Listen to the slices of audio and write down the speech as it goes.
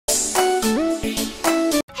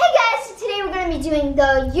doing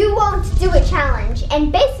the You Won't Do It challenge.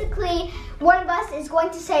 And basically, one of us is going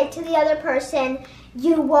to say to the other person,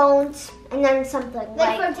 you won't, and then something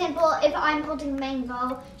like for example, if I'm holding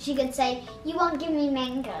mango, she could say, you won't give me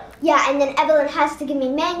mango. Yeah, and then Evelyn has to give me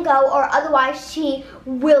mango, or otherwise she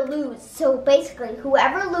will lose. So basically,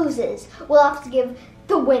 whoever loses will have to give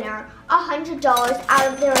the winner $100 out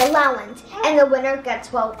of their allowance, and the winner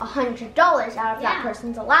gets, well, $100 out of that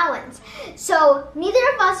person's allowance. So neither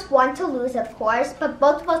of us want to lose, of course, but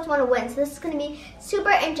both of us want to win. So this is going to be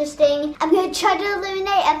super interesting. I'm going to try to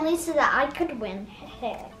eliminate Emily so that I could win.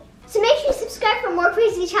 So make sure you subscribe for more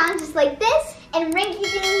crazy challenges like this, and ringy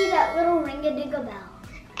dingy that little ring-a-ding-a bell.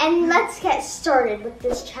 And let's get started with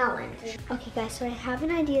this challenge. Okay guys, so I have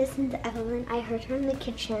an idea since Evelyn, I heard her in the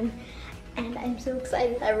kitchen, and I'm so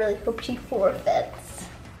excited. I really hope she forfeits.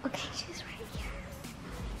 Okay, she's right here.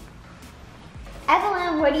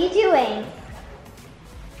 Evelyn, what are you doing?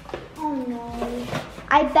 Oh no.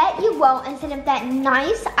 I bet you won't, instead of that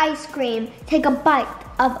nice ice cream, take a bite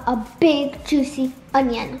of a big juicy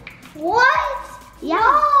onion. What? Yeah.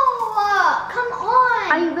 No! Come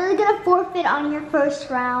on! Are you really gonna forfeit on your first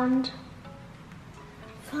round?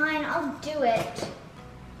 Fine, I'll do it.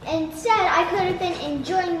 Instead, I could have been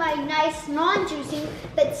enjoying my nice, non-juicy,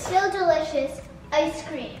 but still delicious ice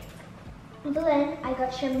cream. Evelyn, I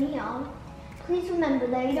got your meal. Please remember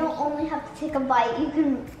that you don't only have to take a bite, you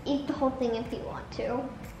can eat the whole thing if you want to.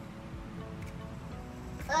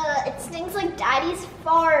 It stinks like Daddy's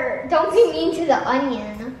fart. Don't be mean to the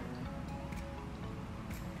onion.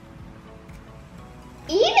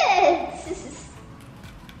 Eat it!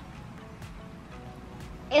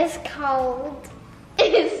 It's cold.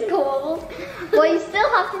 It's cold. Well, you still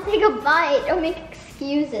have to take a bite. Don't make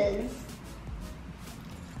excuses.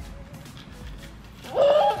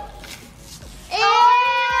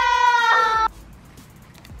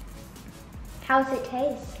 How's it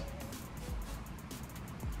taste?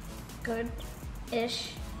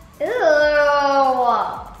 Good-ish. Ew.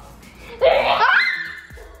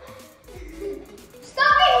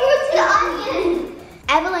 Stop being rude to the onion.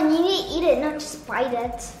 Evelyn, you need to eat it, not just bite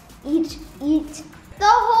it. Eat. The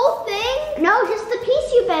whole thing? No, just the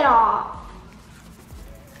piece you bit off.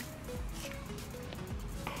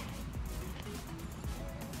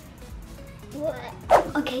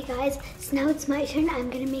 What? Okay guys, so now it's my turn. I'm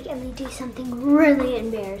gonna make Emily do something really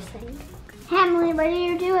embarrassing. Hey Emily, what are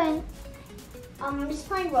you doing? I'm just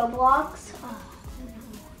playing Roblox. Oh,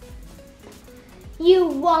 no. You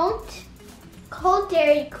won't call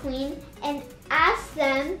Dairy Queen and ask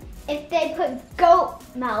them if they put goat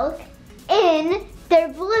milk in their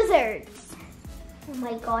blizzards. Oh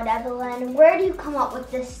my god, Evelyn, where do you come up with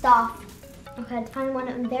this stuff? Okay, I'd find one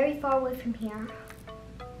I'm very far away from here.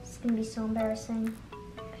 It's gonna be so embarrassing.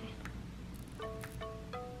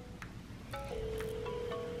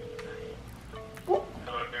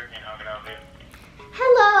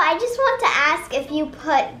 Hello, I just want to ask if you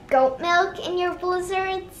put goat milk in your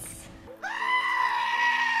blizzards.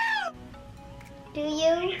 Do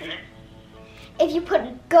you? If you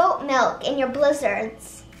put goat milk in your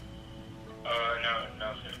blizzards. No,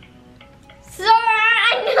 sir. Sir,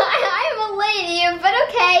 I'm a lady, but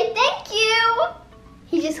okay, thank you.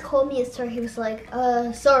 He just called me a sir. He was like,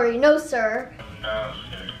 sorry, no sir. No,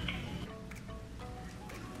 sir.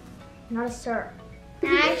 Not a sir. I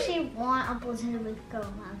actually want a blizzard with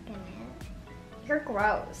goat milk in it. You're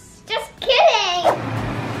gross. Just kidding!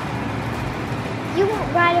 You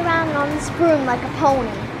won't ride around on this broom like a pony.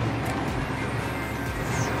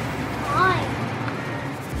 Fine.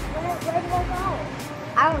 Where do I go?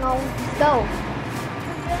 I don't know, just go.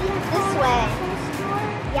 This way.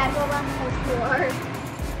 Yeah, go around the whole store.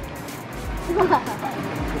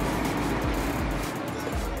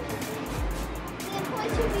 The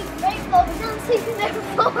employees should be grateful for not sleeping their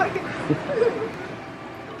floor.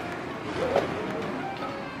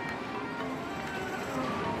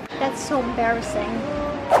 That's so embarrassing.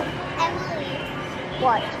 Emily,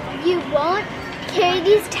 What? you won't carry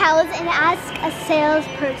these towels and ask a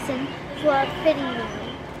salesperson for a fitting room.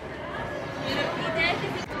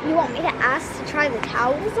 You want me to ask to try the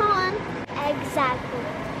towels on? Exactly.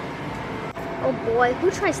 Oh boy,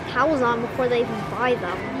 who tries towels on before they even buy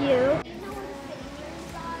them? You.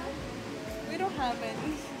 We don't have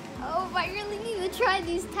any. Oh, but I really need to try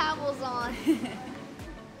these towels on.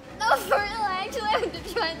 No, for real, I actually have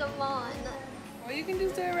to try them on. Well, you can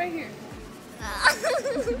just do it right here.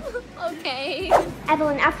 Okay.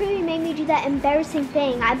 Evelyn, after you made me do that embarrassing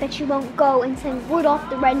thing, I bet you won't go and sing Rudolph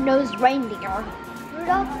the Red-Nosed Reindeer.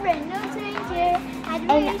 Rudolph the Red-Nosed Reindeer had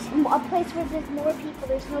And a place where there's more people.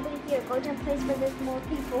 There's nobody here. Go to a place where there's more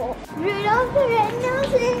people. Rudolph the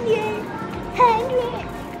Red-Nosed Reindeer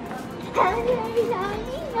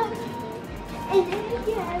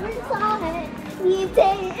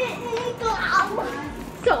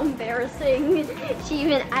So embarrassing. She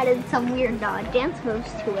even added some weird dance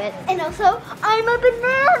moves to it. And also, I'm a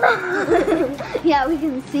banana. Yeah, we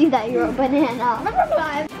can see that you're a banana. Number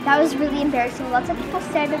 5. That was really embarrassing. Lots of people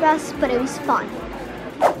stared at us, but it was fun.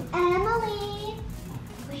 Emily,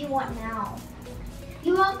 what do you want now?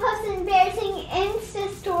 You want to post an embarrassing Insta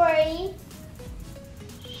story?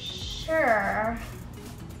 Sure.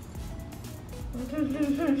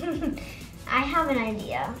 I have an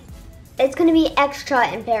idea. It's gonna be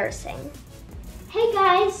extra embarrassing. Hey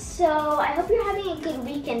guys, so I hope you're having a good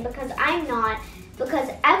weekend because I'm not, because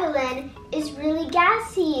Evelyn is really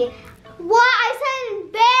gassy. What? I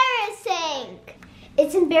said embarrassing.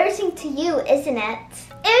 It's embarrassing to you, isn't it?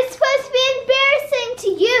 It's supposed to be embarrassing to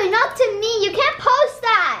you, not to me. You can't post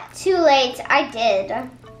that. Too late, I did.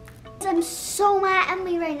 I'm so mad at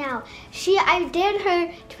Emily right now. I dared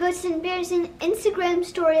her to post an embarrassing Instagram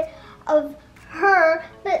story of her,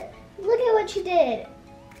 but look at what she did.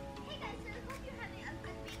 Hey guys, so I hope you're having a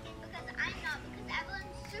good weekend because I'm not, because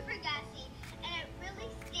Evelyn's super gassy and it really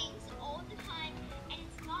stinks all the time and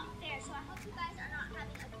it's not fair. So I hope you guys are not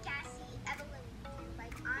having a gassy Evelyn weekend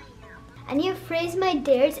like I am. I need to phrase my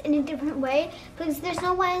dares in a different way because there's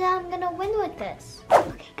no way that I'm gonna win with this.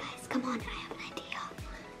 Okay guys, come on, I have an idea.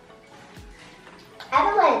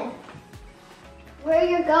 Evelyn, where are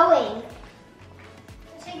you going?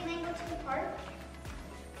 Take Mango to the park?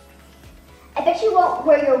 I bet you won't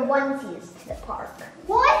wear your onesies to the park.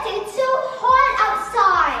 What? It's so hot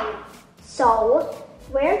outside. So,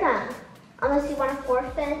 wear them. Unless you want to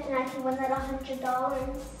forfeit and I can win that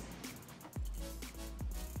 $100.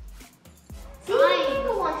 See,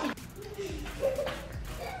 Mango wants to.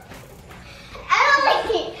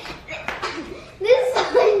 Emily! This is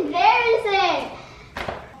so embarrassing.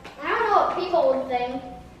 I don't know what people would think.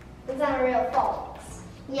 It's not a real folks.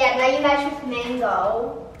 Yeah, now you match with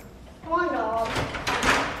Mango. Come on, dog.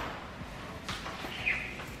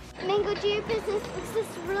 Mango, do your business. This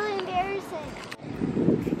is really embarrassing.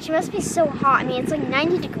 She must be so hot. I mean, it's like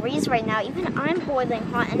 90 degrees right now. Even I'm boiling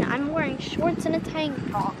hot, and I'm wearing shorts and a tank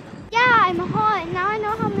top. Yeah, I'm hot. Now I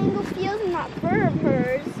know how Mango feels in that fur of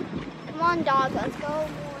hers. Come on, dog. Let's go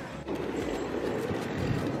more.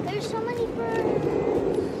 There's so many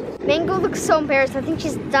birds. Mango looks so embarrassed. I think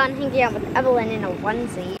she's done hanging out with Evelyn in a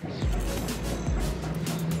onesie.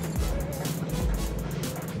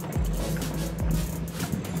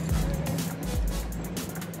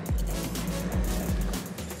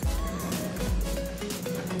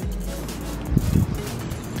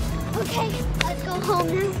 Okay, let's go home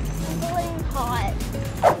now. I'm boiling hot.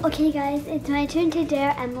 Okay guys, it's my turn to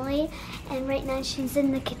dare Emily, and right now she's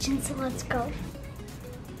in the kitchen, so let's go.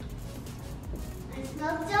 I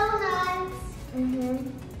smell donuts.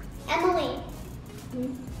 Emily,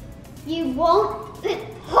 you won't put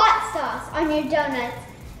hot sauce on your donuts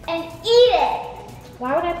and eat it.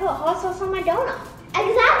 Why would I put hot sauce on my donut?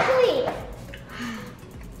 Exactly.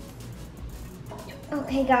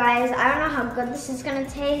 Okay guys, I don't know how good this is gonna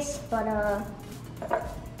taste, but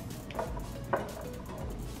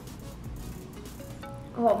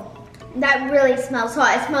oh, that really smells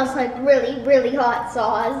hot. It smells like really, really hot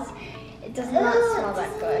sauce. It does not smell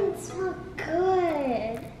that good. It doesn't smell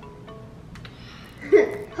good.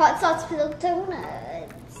 Hot sauce filled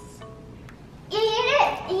donuts. Eat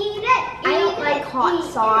it, eat it. I don't like hot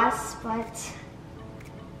sauce, but.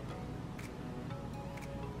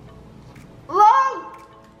 Whoa!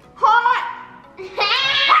 Hot!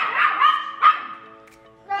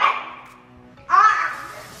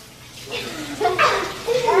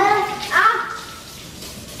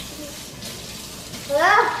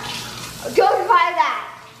 Don't try that!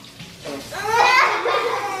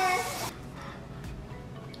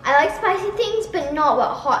 I like spicy things, but not with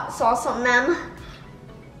hot sauce on them.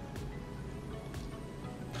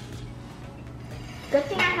 Good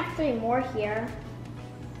thing I have 3 more here.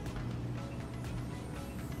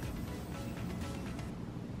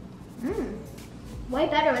 Way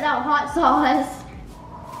better without hot sauce.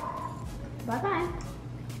 Bye-bye.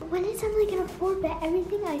 When is Emily gonna forfeit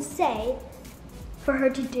everything I say for her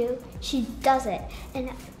to do? She does it. And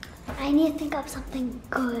I need to think of something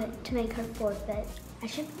good to make her forfeit. I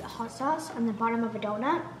should put hot sauce on the bottom of a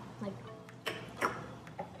donut, like,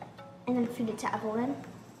 and then feed it to Evelyn.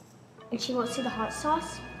 And she won't see the hot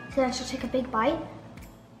sauce, so then she'll take a big bite,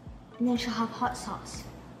 and then she'll have hot sauce.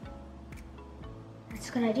 That's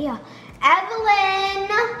a good idea. Evelyn!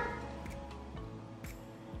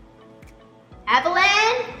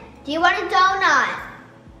 Evelyn, do you want a donut?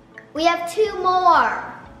 We have 2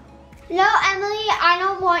 more. No, Emily, I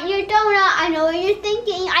don't want your donut. I know what you're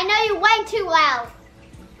thinking. I know you way too well.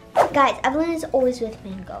 Guys, Evelyn is always with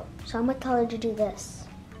Mango, so I'm gonna tell her to do this.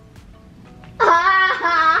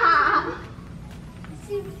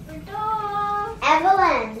 Super dog.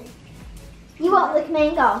 Evelyn, you won't lick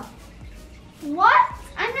Mango. What?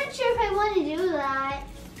 I'm not sure if I want to do that.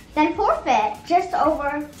 Then forfeit, just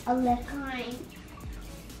over a lick. Fine.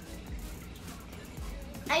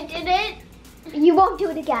 I did it. You won't do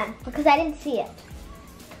it again because I didn't see it.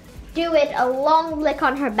 Do it a long lick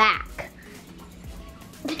on her back.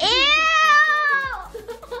 Ew!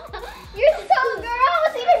 You're so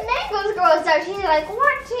gross. Even Mango's gross out. She's like,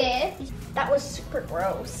 watch it. That was super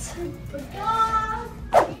gross.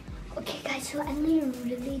 Okay, guys, so Emily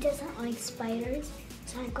really doesn't like spiders,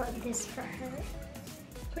 so I got this for her.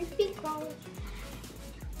 Pretty gross.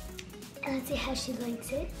 And let's see how she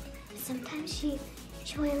likes it. Sometimes she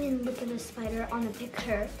won't even look at a spider on a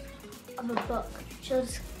picture of a book. She'll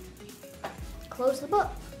just close the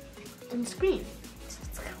book and scream. So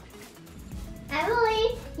let's go.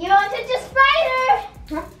 Emily, you want to touch a spider?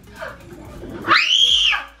 Huh?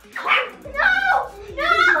 No!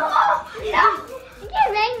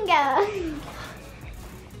 You're Mango.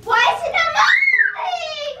 Why is it not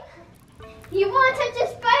moving? You want to touch a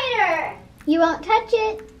spider? You won't touch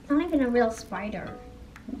it. It's not even a real spider.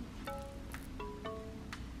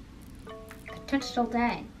 I've touched all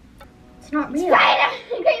day. It's not real. Spider!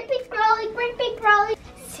 Great big crawly, great big crawly.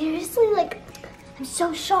 Seriously, like, I'm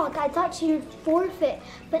so shocked. I thought she would forfeit,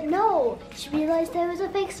 but no, she realized there was a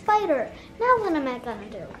fake spider. Now what am I gonna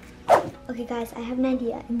do? Okay, guys, I have an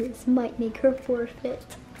idea, and this might make her forfeit.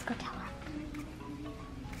 Let's go tell her.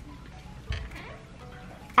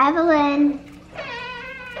 Evelyn.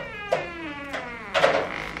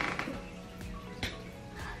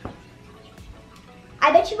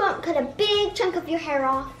 I bet you won't cut a big chunk of your hair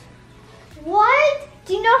off. What?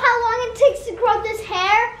 Do you know how long it takes to grow this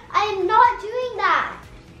hair? I am not doing that.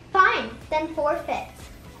 Fine, then forfeit.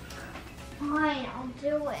 Fine, I'll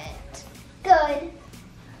do it. Good.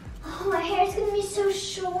 Oh, my hair's gonna be so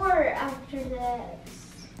short after this.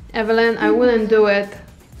 Evelyn, I wouldn't do it.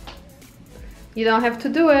 You don't have to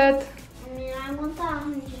do it. I mean, I want that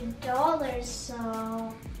 $100, so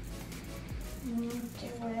I won't do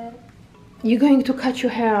it. You're going to cut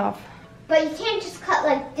your hair off. But you can't just cut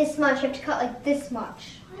like this much, you have to cut like this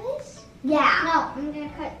much. This? Yeah. No, I'm gonna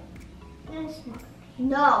cut this much.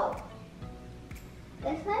 No.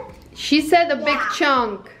 This much? She said a big Yeah.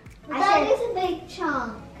 chunk. That is a big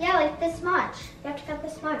chunk. Yeah, like this much. You have to cut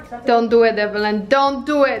this much. That's Don't do it, Evelyn. Don't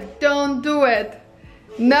do it. Don't do it.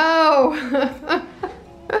 No.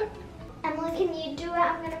 Emily, can you do it?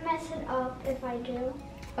 I'm gonna mess it up if I do.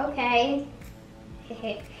 okay.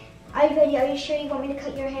 Are you ready? Are you sure you want me to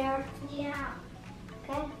cut your hair? Yeah.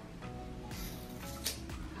 Okay.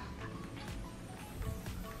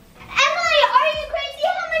 Emily, are you crazy?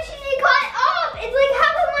 How much did you cut off? It's like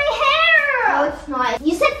half of my hair. No, it's not.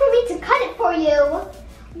 You said for me to cut it for you.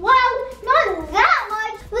 Well, not that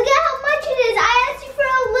much. Look at how much it is. I asked you for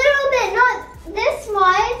a little bit, not this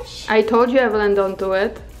much. I told you, Evelyn, don't do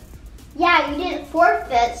it. Yeah, you didn't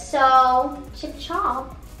forfeit, so chip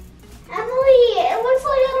chop. Emily, it looks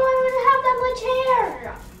like I don't even have that much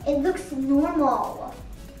hair. It looks normal.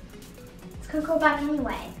 It's gonna go back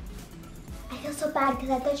anyway. I feel so bad because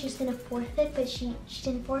I thought she was gonna forfeit, but she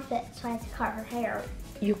didn't forfeit, so I had to cut her hair.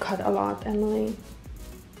 You cut a lot, Emily.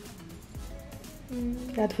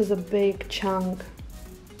 That was a big chunk.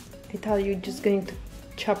 I thought you were just going to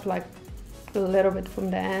chop like a little bit from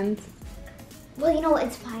the ends. Well, you know what?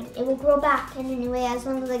 It's fine. It will grow back, and anyway, as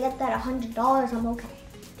long as I get that $100, I'm okay.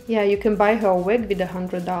 Yeah, you can buy her a wig with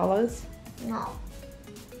 $100. No,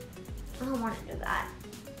 I don't want to do that.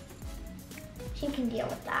 She can deal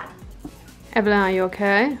with that. Evelyn, are you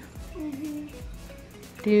okay?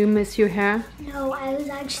 Do you miss your hair? No, I was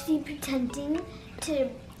actually pretending to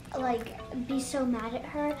like be so mad at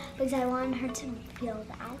her because I wanted her to feel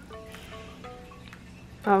that.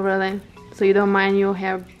 Oh, really? So you don't mind your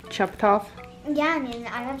hair chopped off? Yeah, I mean,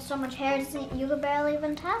 I have so much hair, you could barely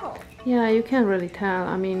even tell. Yeah, you can't really tell.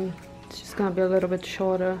 I mean, it's just gonna be a little bit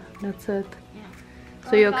shorter. That's it. Yeah.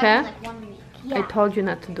 So you okay? In, like 1 week. Yeah. I told you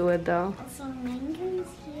not to do it though. So Mango's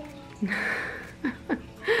here.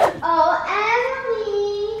 Oh,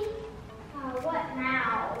 Emily. Oh, what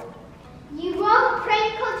now? You won't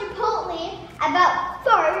prank call Chipotle about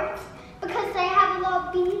farts because they have a lot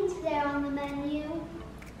of beans there on the menu.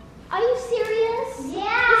 Are you serious?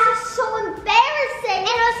 Yeah. This is so embarrassing. And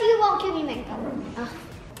also you won't give me Mango. Ugh.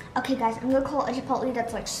 Okay guys, I'm gonna call a Chipotle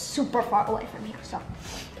that's like super far away from here, so.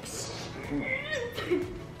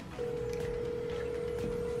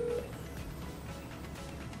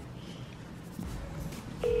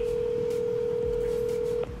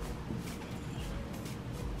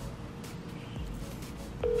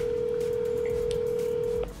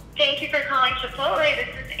 Thank you for calling Chipotle. This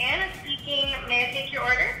is Anna speaking. May I take your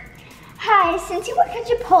order? Hi, since you work at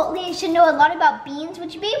Chipotle, you should know a lot about beans.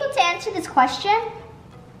 Would you be able to answer this question?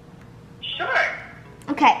 Sure.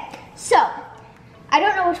 Okay, so, I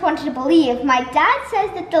don't know which one to believe. My dad says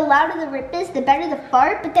that the louder the rip is, the better the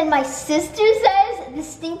fart, but then my sister says the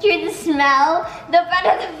stinkier the smell, the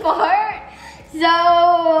better the fart.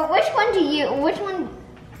 So, which one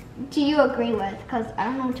do you agree with? Because I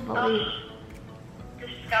don't know what to believe.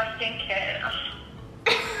 Disgusting kid.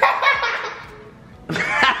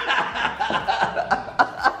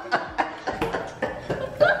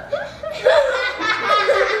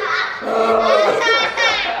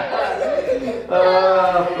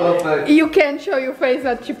 You can't show your face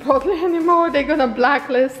at Chipotle anymore. They're gonna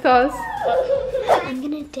blacklist us. I'm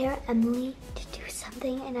gonna dare Emily to do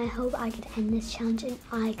something, and I hope I could end this challenge and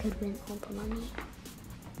I could win all the money.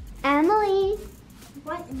 Emily,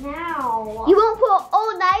 What now? you won't pull an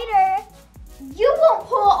all-nighter. You won't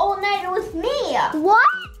pull an all-nighter with me. What?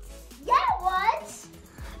 Yeah, what?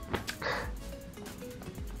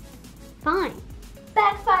 Fine.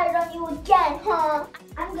 Backfired on you again, huh?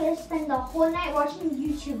 I'm gonna spend the whole night watching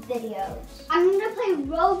YouTube videos. I'm gonna play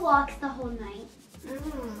Roblox the whole night.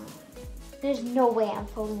 There's no way I'm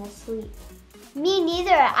falling asleep. Me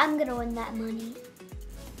neither. I'm gonna win that money.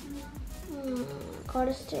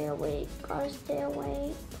 Gotta stay awake. Gotta stay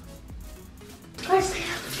awake. Gotta stay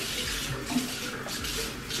up.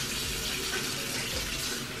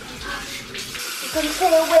 Gotta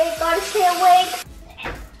stay awake. Gotta stay awake.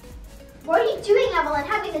 What are you doing, Evelyn?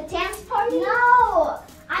 Having a dance party? No,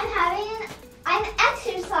 I'm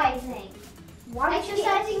exercising. Why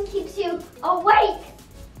exercising keeps you awake?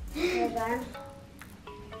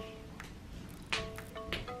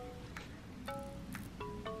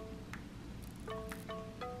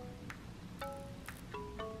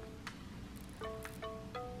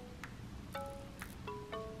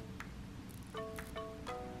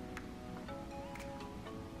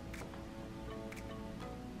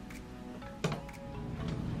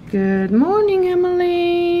 Good morning,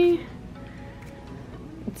 Emily.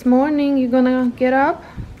 It's morning. You gonna get up?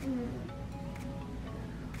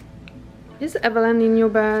 Is Evelyn in your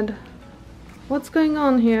bed? What's going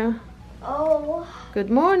on here? Oh, Good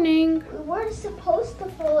morning. we weren't supposed to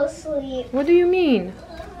fall asleep. What do you mean?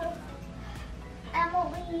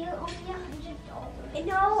 Emily, you owe me $100.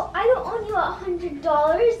 No, I don't owe you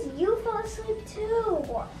 $100. You fell asleep too.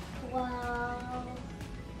 Wow.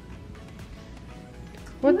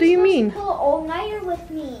 What do you mean? Pull an all-nighter with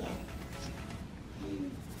me,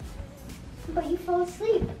 but you fell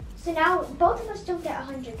asleep. So now both of us don't get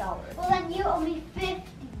 $100. Well, then you owe me $50.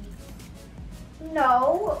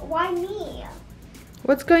 No, why me?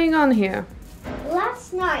 What's going on here?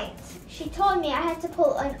 Last night, she told me I had to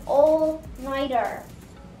pull an all-nighter.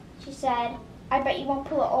 She said, I bet you won't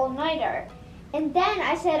pull an all-nighter. And then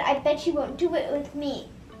I said, I bet you won't do it with me.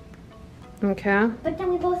 Okay. But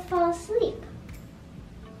then we both fell asleep.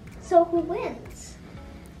 So who wins?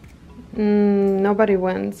 Nobody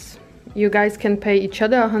wins. You guys can pay each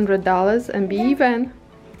other $100 and be even.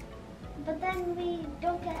 But then we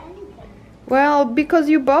don't get anything. Well, because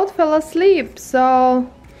you both fell asleep, so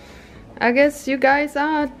I guess you guys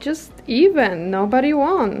are just even. Nobody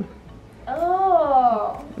won.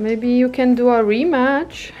 Oh. Maybe you can do a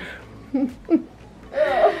rematch.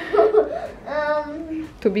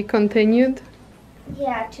 To be continued.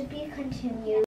 Yeah, to be continued.